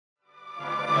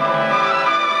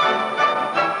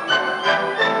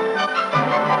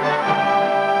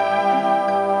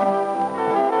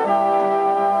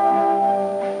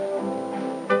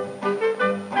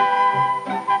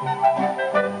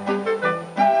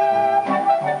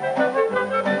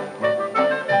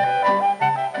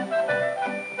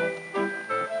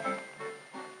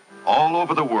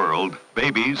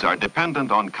Babies are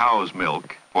dependent on cow's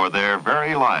milk for their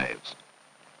very lives.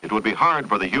 It would be hard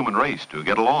for the human race to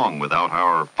get along without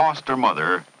our foster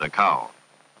mother, the cow.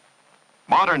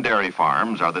 Modern dairy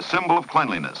farms are the symbol of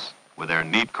cleanliness, with their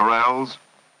neat corrals,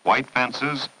 white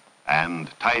fences, and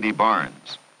tidy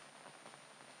barns.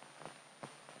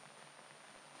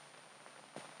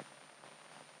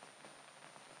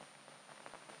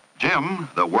 Jim,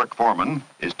 the work foreman,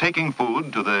 is taking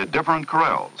food to the different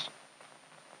corrals.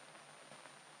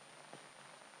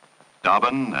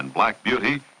 Dobbin and Black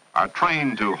Beauty are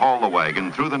trained to haul the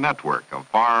wagon through the network of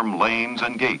farm lanes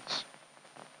and gates.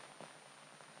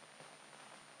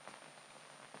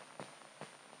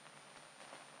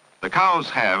 The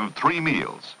cows have 3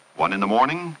 meals, one in the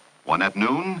morning, one at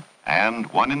noon, and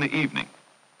one in the evening.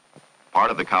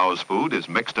 Part of the cow's food is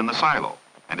mixed in the silo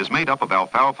and is made up of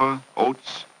alfalfa,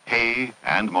 oats, hay,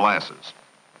 and molasses.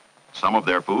 Some of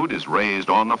their food is raised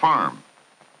on the farm.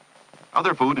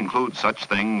 Other food includes such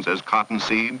things as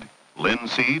cottonseed,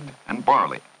 linseed, and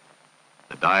barley.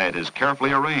 The diet is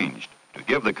carefully arranged to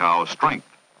give the cow strength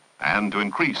and to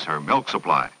increase her milk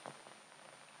supply.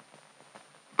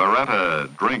 Beretta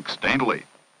drinks daintily.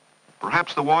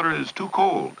 Perhaps the water is too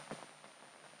cold.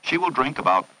 She will drink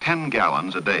about 10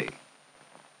 gallons a day.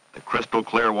 The crystal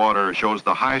clear water shows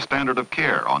the high standard of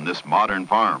care on this modern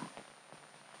farm.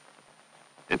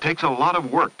 It takes a lot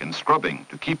of work and scrubbing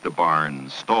to keep the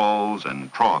barns, stalls,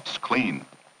 and troughs clean.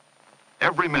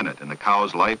 Every minute in the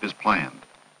cow's life is planned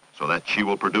so that she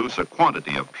will produce a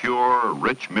quantity of pure,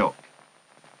 rich milk.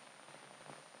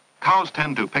 Cows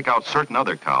tend to pick out certain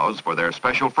other cows for their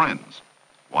special friends.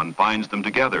 One finds them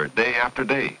together day after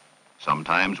day,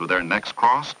 sometimes with their necks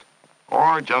crossed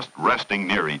or just resting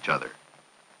near each other.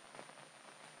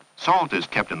 Salt is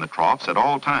kept in the troughs at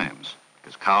all times,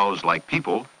 because cows, like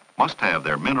people, must have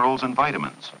their minerals and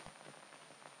vitamins.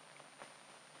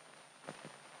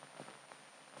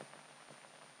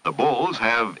 The bulls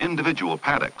have individual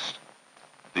paddocks.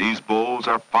 These bulls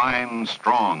are fine,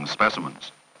 strong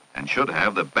specimens and should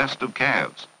have the best of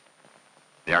calves.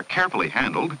 They are carefully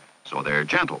handled, so they're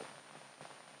gentle.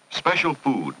 Special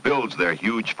food builds their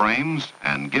huge frames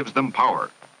and gives them power.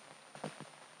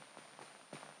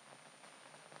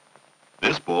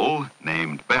 This bull,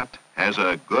 named Bet, has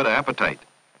a good appetite.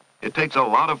 It takes a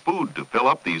lot of food to fill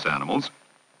up these animals.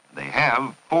 They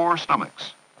have 4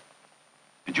 stomachs.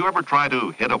 Did you ever try to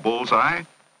hit a bullseye?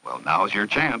 Well, now's your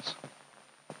chance.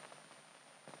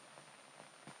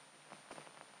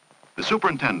 The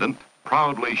superintendent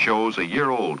proudly shows a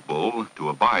year-old bull to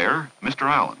a buyer, Mr.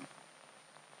 Allen.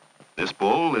 This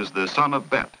bull is the son of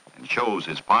Bet and shows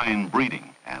his fine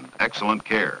breeding and excellent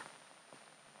care.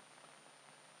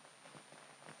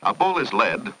 A bull is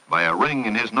led by a ring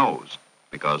in his nose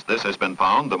because this has been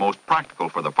found the most practical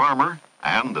for the farmer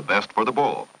and the best for the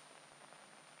bull.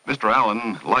 Mr.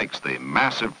 Allen likes the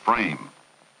massive frame,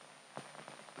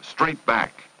 the straight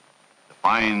back, the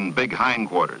fine big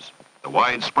hindquarters, the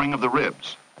wide spring of the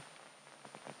ribs,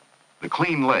 the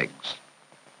clean legs,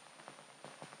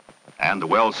 and the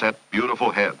well-set,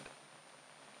 beautiful head.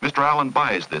 Mr. Allen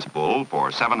buys this bull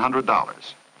for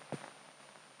 $700.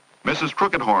 Mrs.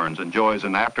 Crooked Horns enjoys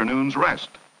an afternoon's rest.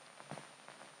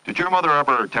 Did your mother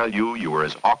ever tell you you were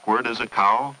as awkward as a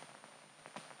cow?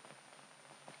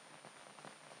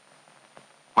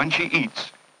 When she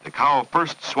eats, the cow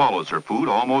first swallows her food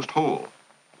almost whole.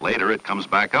 Later, it comes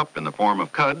back up in the form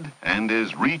of cud and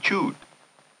is re-chewed.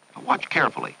 Now watch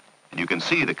carefully, and you can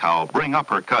see the cow bring up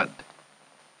her cud.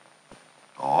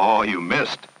 Oh, you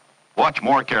missed. Watch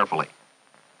more carefully.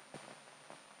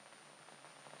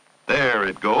 There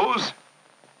it goes.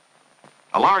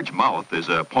 A large mouth is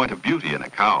a point of beauty in a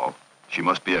cow. She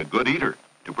must be a good eater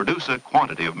to produce a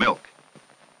quantity of milk.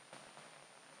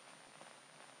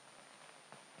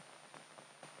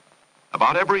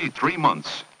 About every 3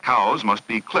 months, cows must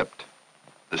be clipped.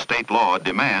 The state law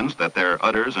demands that their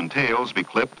udders and tails be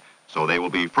clipped so they will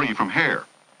be free from hair.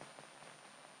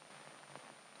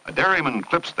 A dairyman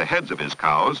clips the heads of his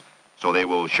cows so they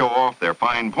will show off their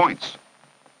fine points.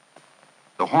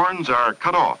 The horns are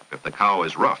cut off if the cow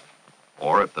is rough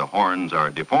or if the horns are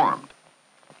deformed.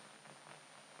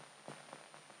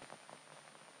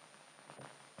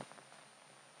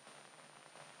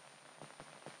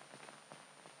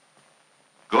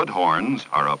 Good horns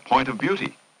are a point of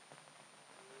beauty.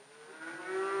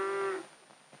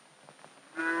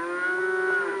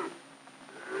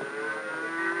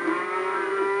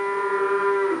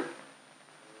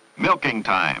 Milking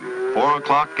time, 4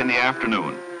 o'clock in the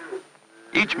afternoon.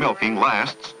 Each milking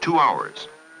lasts 2 hours.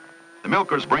 The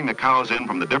milkers bring the cows in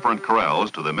from the different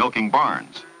corrals to the milking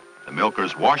barns. The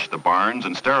milkers wash the barns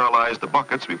and sterilize the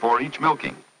buckets before each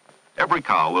milking. Every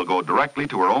cow will go directly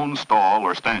to her own stall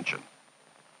or stanchion.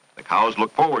 The cows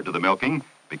look forward to the milking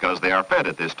because they are fed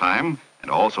at this time, and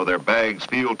also their bags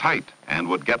feel tight and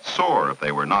would get sore if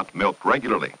they were not milked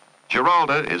regularly.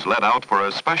 Geralda is let out for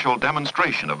a special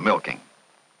demonstration of milking.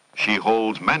 She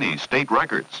holds many state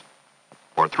records.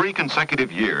 For 3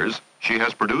 consecutive years, she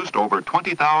has produced over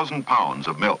 20,000 pounds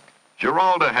of milk.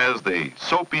 Geralda has the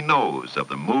soapy nose of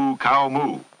the moo cow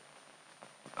moo.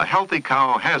 A healthy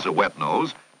cow has a wet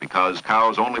nose because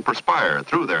cows only perspire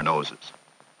through their noses.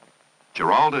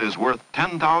 Geralda is worth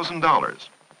 $10,000,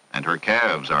 and her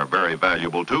calves are very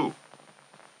valuable too.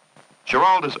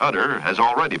 Geralda's udder has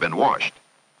already been washed,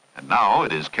 and now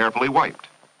it is carefully wiped.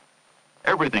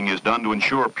 Everything is done to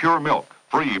ensure pure milk,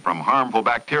 free from harmful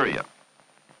bacteria.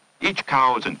 Each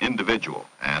cow is an individual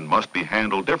and must be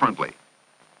handled differently.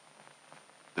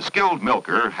 The skilled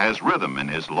milker has rhythm in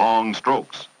his long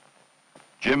strokes.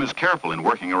 Jim is careful in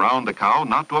working around the cow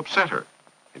not to upset her.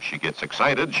 If she gets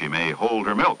excited, she may hold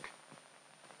her milk.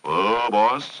 Whoa,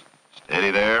 boss.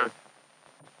 Steady there.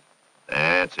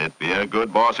 That's it. Be a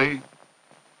good bossy.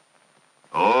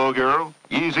 Oh, girl.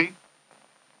 Easy.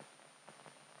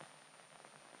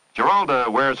 Geralda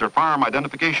wears her farm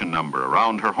identification number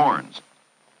around her horns.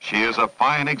 She is a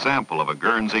fine example of a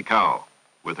Guernsey cow,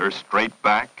 with her straight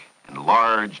back and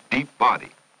large, deep body.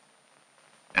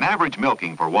 An average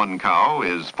milking for one cow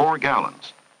is 4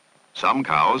 gallons. Some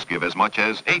cows give as much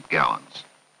as 8 gallons.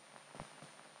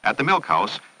 At the milk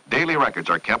house, daily records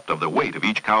are kept of the weight of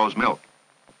each cow's milk.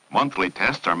 Monthly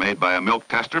tests are made by a milk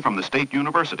tester from the state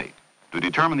university to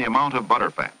determine the amount of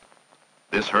butterfat.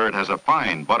 This herd has a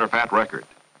fine butterfat record,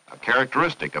 a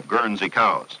characteristic of Guernsey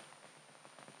cows.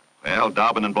 Well,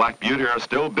 Dobbin and Black Beauty are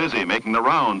still busy making the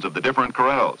rounds of the different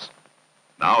corrals.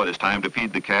 Now it is time to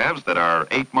feed the calves that are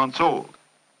 8 months old.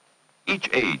 Each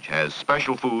age has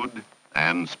special food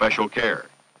and special care.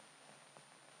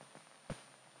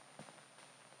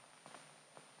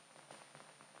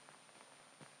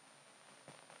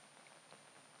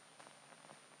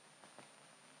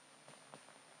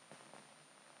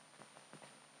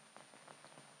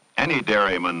 Any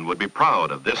dairyman would be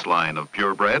proud of this line of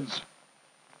purebreds.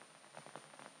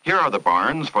 Here are the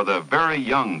barns for the very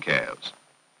young calves.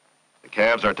 The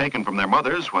calves are taken from their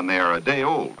mothers when they are a day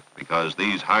old because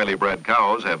these highly bred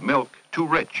cows have milk too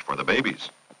rich for the babies.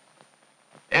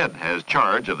 Ed has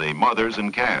charge of the mothers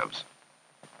and calves.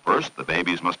 First, the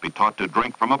babies must be taught to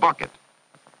drink from a bucket.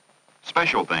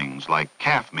 Special things like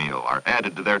calf meal are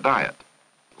added to their diet,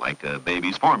 like a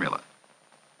baby's formula.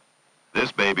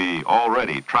 This baby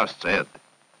already trusts Ed.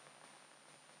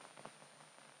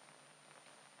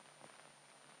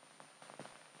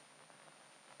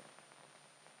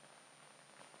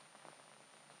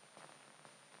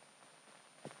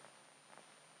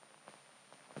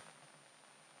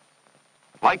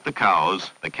 Like the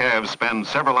cows, the calves spend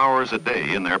several hours a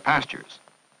day in their pastures.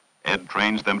 Ed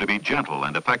trains them to be gentle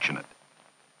and affectionate.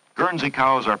 Guernsey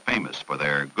cows are famous for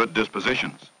their good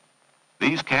dispositions.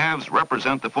 These calves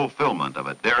represent the fulfillment of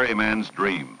a dairyman's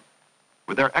dream.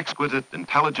 With their exquisite,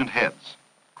 intelligent heads,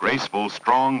 graceful,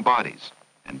 strong bodies,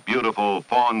 and beautiful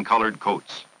fawn-colored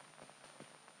coats.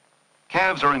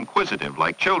 Calves are inquisitive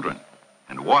like children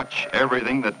and watch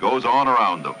everything that goes on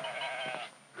around them.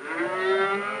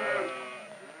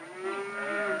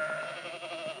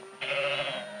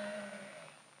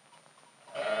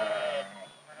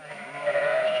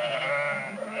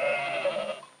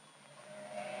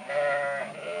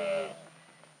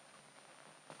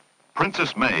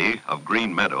 Princess May of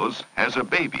Green Meadows has a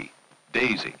baby,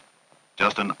 Daisy,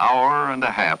 just an hour and a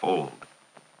half old.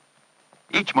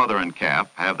 Each mother and calf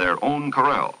have their own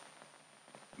corral.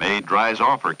 May dries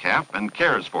off her calf and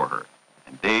cares for her,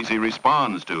 and Daisy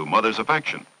responds to mother's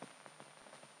affection.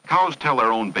 Cows tell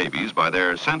their own babies by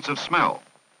their sense of smell.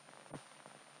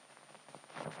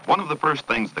 One of the first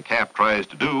things the calf tries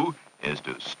to do is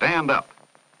to stand up.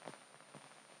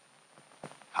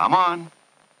 Come on.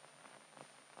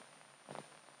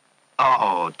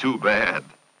 Oh, too bad.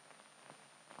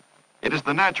 It is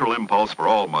the natural impulse for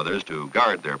all mothers to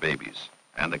guard their babies,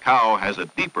 and the cow has a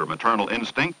deeper maternal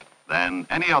instinct than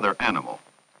any other animal.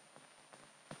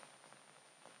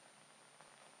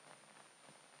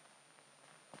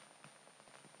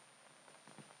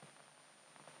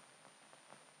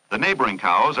 The neighboring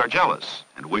cows are jealous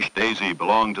and wish Daisy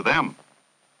belonged to them.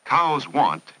 Cows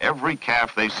want every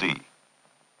calf they see.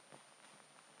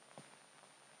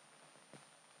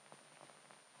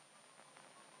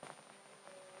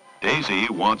 Daisy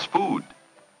wants food.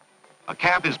 A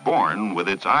calf is born with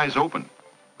its eyes open,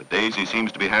 but Daisy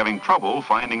seems to be having trouble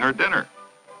finding her dinner.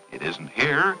 It isn't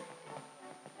here,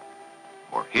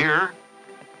 or here,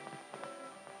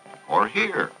 or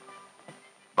here.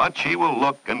 But she will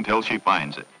look until she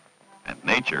finds it, and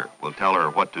nature will tell her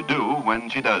what to do when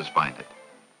she does find it.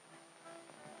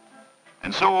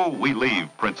 And so we leave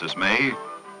Princess May,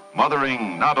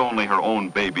 mothering not only her own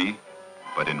baby,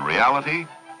 but in reality,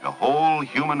 the whole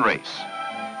human race.